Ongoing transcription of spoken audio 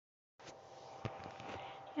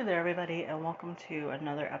Hey there, everybody, and welcome to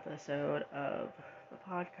another episode of the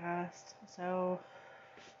podcast. So,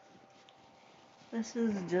 this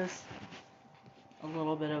is just a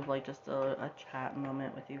little bit of just a chat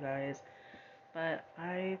moment with you guys, but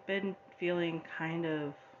I've been feeling kind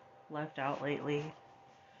of left out lately,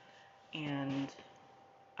 and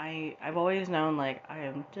I've always known I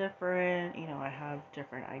am different. I have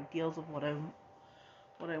different ideals of what I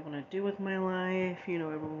want to do with my life.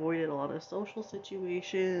 I've avoided a lot of social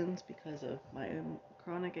situations because of my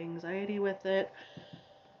chronic anxiety with it.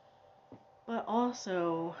 But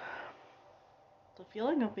also, the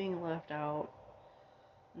feeling of being left out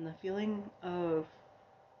and the feeling of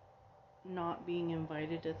not being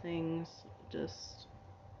invited to things just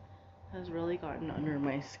has really gotten under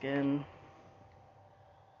my skin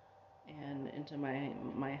and into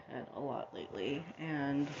my head a lot lately.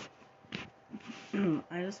 And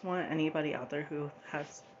I just want anybody out there who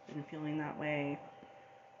has been feeling that way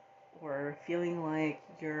or feeling like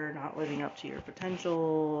you're not living up to your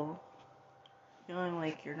potential, feeling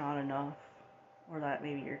like you're not enough, or that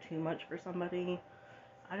maybe you're too much for somebody.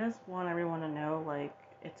 I just want everyone to know,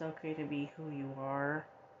 it's okay to be who you are.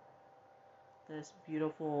 This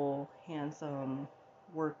beautiful, handsome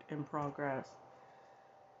work in progress.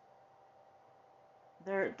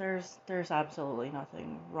 There's absolutely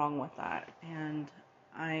nothing wrong with that. And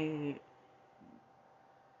I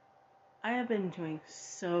have been doing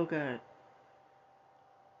so good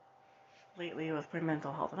lately with my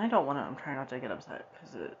mental health, and I'm trying not to get upset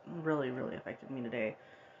because it really, really affected me today.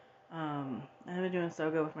 I've been doing so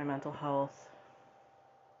good with my mental health,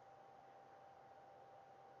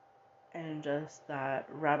 and just that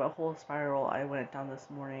rabbit hole spiral I went down this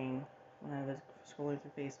morning when I was scrolling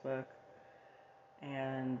through Facebook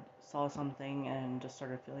and saw something and just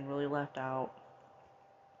started feeling really left out.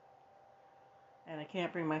 And I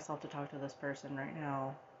can't bring myself to talk to this person right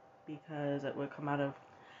now because it would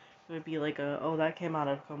be like that came out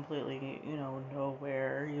of completely,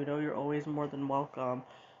 nowhere. You're always more than welcome,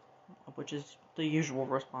 which is the usual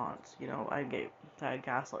response. I get that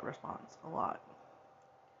gaslit response a lot.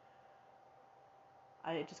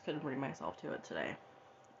 I just couldn't bring myself to it today.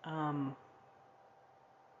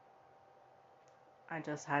 I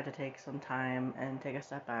just had to take some time and take a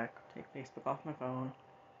step back, take Facebook off my phone,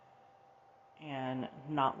 and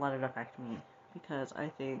not let it affect me, because I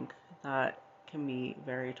think that can be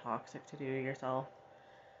very toxic to do to yourself,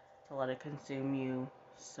 to let it consume you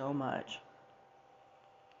so much.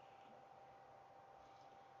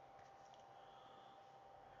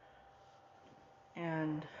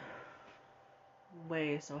 And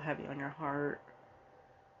weigh so heavy on your heart,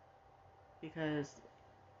 because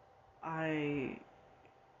I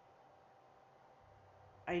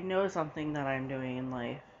know something that I'm doing in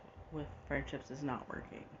life with friendships is not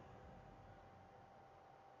working.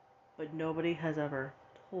 But nobody has ever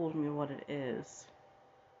told me what it is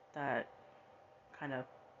that kind of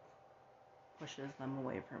pushes them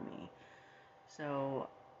away from me. So,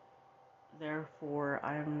 therefore,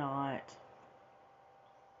 I'm not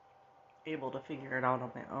able to figure it out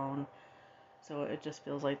on my own. So it just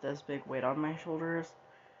feels like this big weight on my shoulders.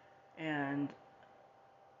 And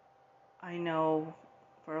I know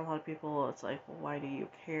for a lot of people, it's like, well, why do you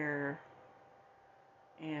care?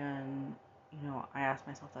 And, I ask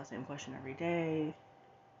myself that same question every day.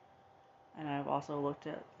 And I've also looked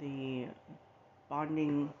at the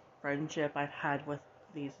bonding friendship I've had with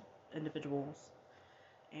these individuals.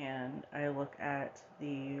 And I look at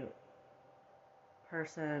the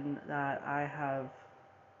person that I have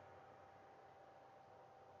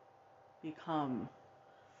become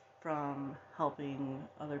from helping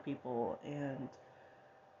other people and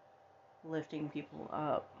lifting people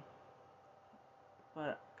up,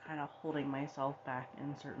 but kind of holding myself back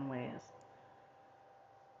in certain ways.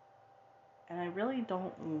 And I really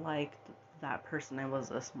don't like that person I was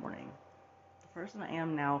this morning. The person I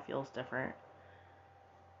am now feels different.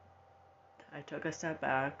 I took a step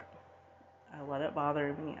back. I let it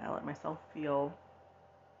bother me. I let myself feel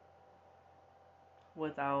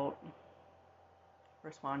without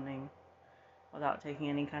responding, without taking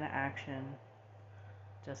any kind of action.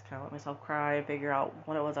 Just kind of let myself cry, figure out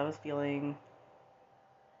what it was I was feeling.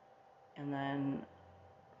 And then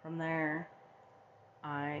from there,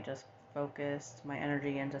 I just focused my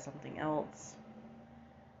energy into something else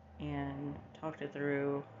and talked it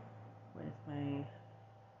through with my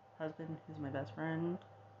husband, who's my best friend.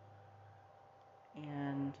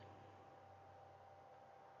 And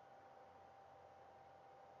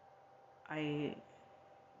I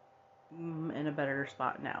am in a better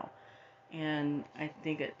spot now. And I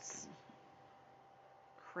think it's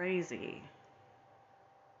crazy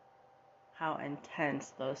how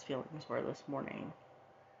intense those feelings were this morning.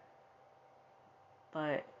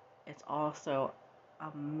 But it's also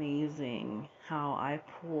amazing how I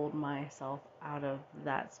pulled myself out of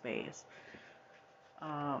that space.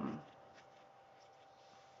 I,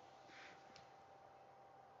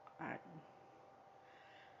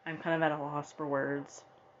 I'm kind of at a loss for words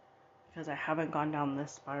because I haven't gone down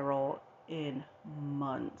this spiral in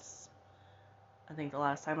months. I think the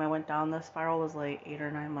last time I went down this spiral was like 8 or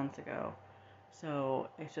 9 months ago. So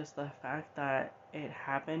it's just the fact that it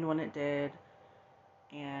happened when it did,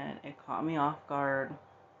 and it caught me off guard.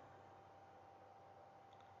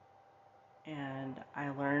 And I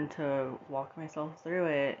learned to walk myself through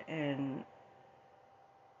it in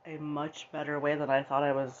a much better way than I thought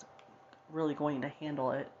I was really going to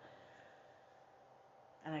handle it.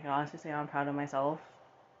 And I can honestly say I'm proud of myself.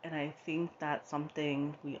 And I think that's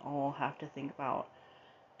something we all have to think about,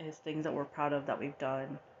 is things that we're proud of that we've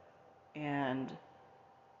done and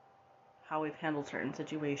how we've handled certain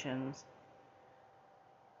situations.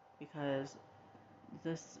 Because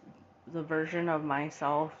the version of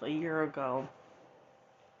myself a year ago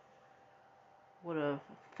would have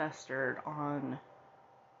festered on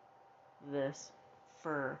this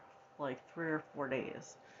for like 3 or 4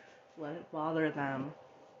 days. Let it bother them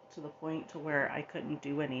to the point to where I couldn't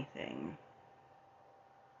do anything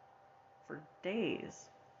for days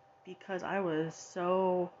because I was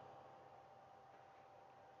so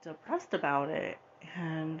depressed about it.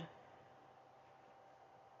 And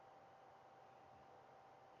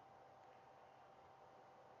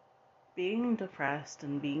being depressed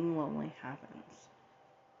and being lonely happens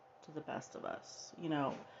to the best of us.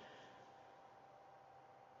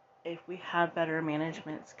 If we have better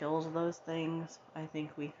management skills of those things, I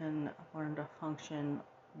think we can learn to function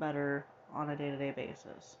better on a day-to-day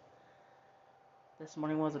basis. This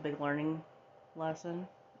morning was a big learning lesson,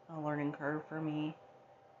 a learning curve for me.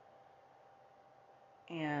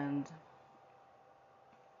 And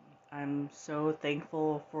I'm so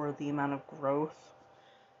thankful for the amount of growth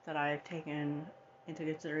that I've taken into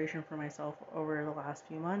consideration for myself over the last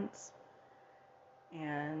few months.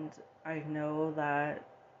 And I know that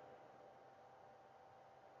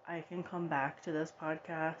I can come back to this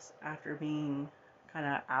podcast after being kind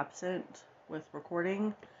of absent with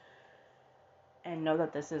recording and know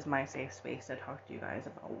that this is my safe space to talk to you guys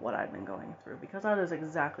about what I've been going through, because that is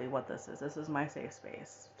exactly what this is. This is my safe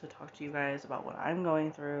space to talk to you guys about what I'm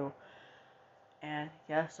going through. And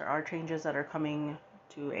yes, there are changes that are coming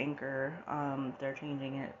to Anchor. They're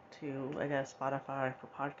changing it to, I guess, Spotify for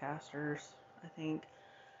podcasters, I think.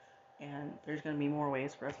 And there's going to be more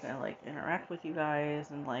ways for us to like interact with you guys,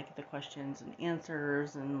 and like the questions and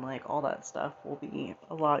answers and like all that stuff will be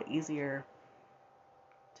a lot easier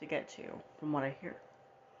to get to from what I hear.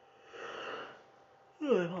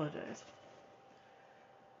 Oh, I apologize.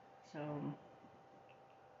 So,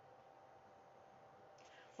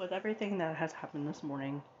 with everything that has happened this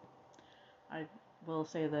morning, I will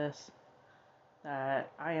say this,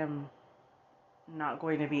 that I am not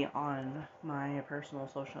going to be on my personal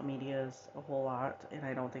social medias a whole lot, and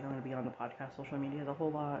I don't think I'm going to be on the podcast social medias a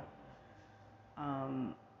whole lot.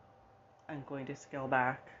 I'm going to scale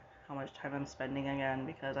back how much time I'm spending again,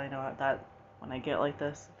 because I know that when I get like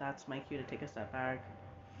this, that's my cue to take a step back.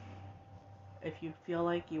 If you feel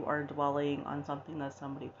like you are dwelling on something that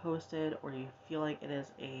somebody posted, or you feel like it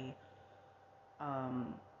is an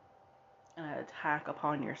attack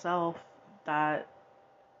upon yourself, that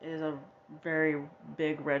is a very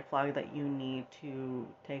big red flag that you need to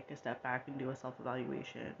take a step back and do a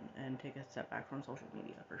self-evaluation and take a step back from social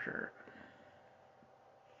media for sure.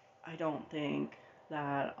 I don't think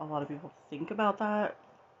that a lot of people think about that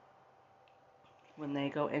when they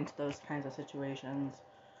go into those kinds of situations,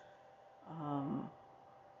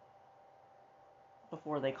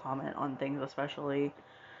 before they comment on things, especially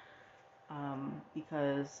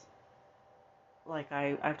because like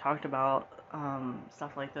I've talked about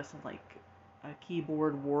stuff like this in like a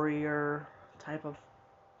keyboard warrior type of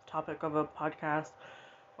topic of a podcast,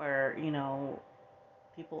 where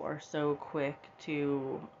people are so quick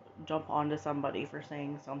to jump onto somebody for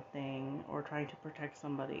saying something or trying to protect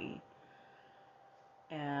somebody.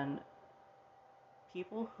 And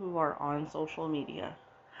people who are on social media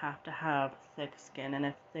have to have thick skin, and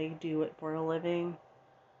if they do it for a living,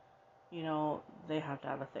 they have to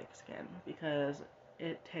have a thick skin, because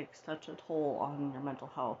it takes such a toll on your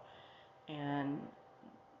mental health. And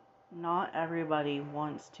not everybody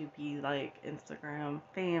wants to be like Instagram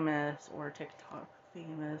famous or TikTok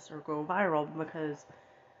famous or go viral, because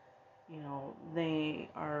they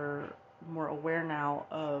are more aware now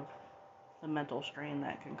of the mental strain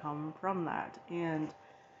that can come from that. And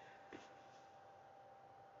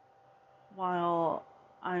while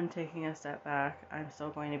I'm taking a step back, I'm still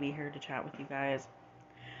going to be here to chat with you guys.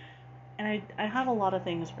 And I have a lot of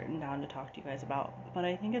things written down to talk to you guys about, but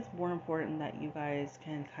I think it's more important that you guys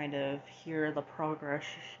can kind of hear the blah,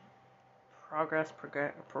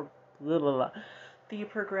 blah, blah, the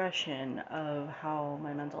progression of how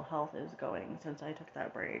my mental health is going since I took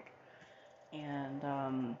that break. And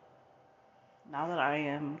now that I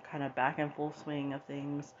am kind of back in full swing of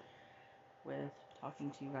things with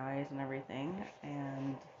talking to you guys and everything,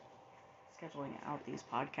 and scheduling out these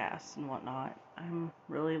podcasts and whatnot, I'm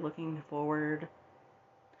really looking forward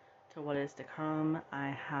to what is to come.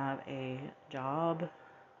 I have a job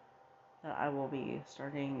that I will be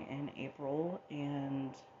starting in April,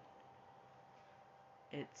 and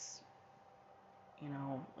it's,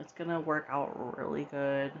 it's gonna work out really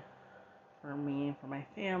good for me and for my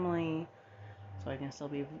family, so I can still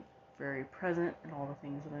be very present in all the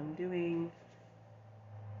things that I'm doing.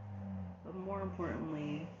 But more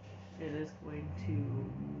importantly, it is going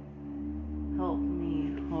to help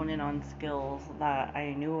me hone in on skills that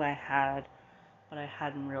I knew I had, but I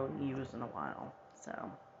hadn't really used in a while.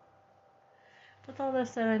 So, with all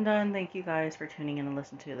this said and done, thank you guys for tuning in and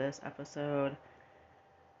listening to this episode.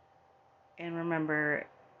 And remember,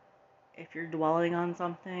 if you're dwelling on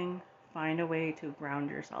something, find a way to ground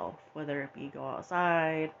yourself, whether it be go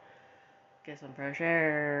outside, get some fresh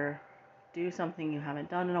air, do something you haven't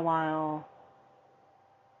done in a while.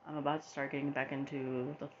 I'm about to start getting back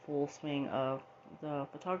into the full swing of the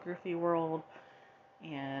photography world,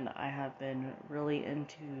 and I have been really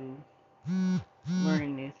into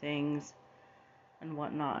learning new things and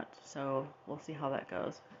whatnot, so we'll see how that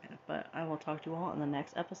goes. But I will talk to you all in the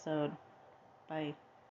next episode. Bye.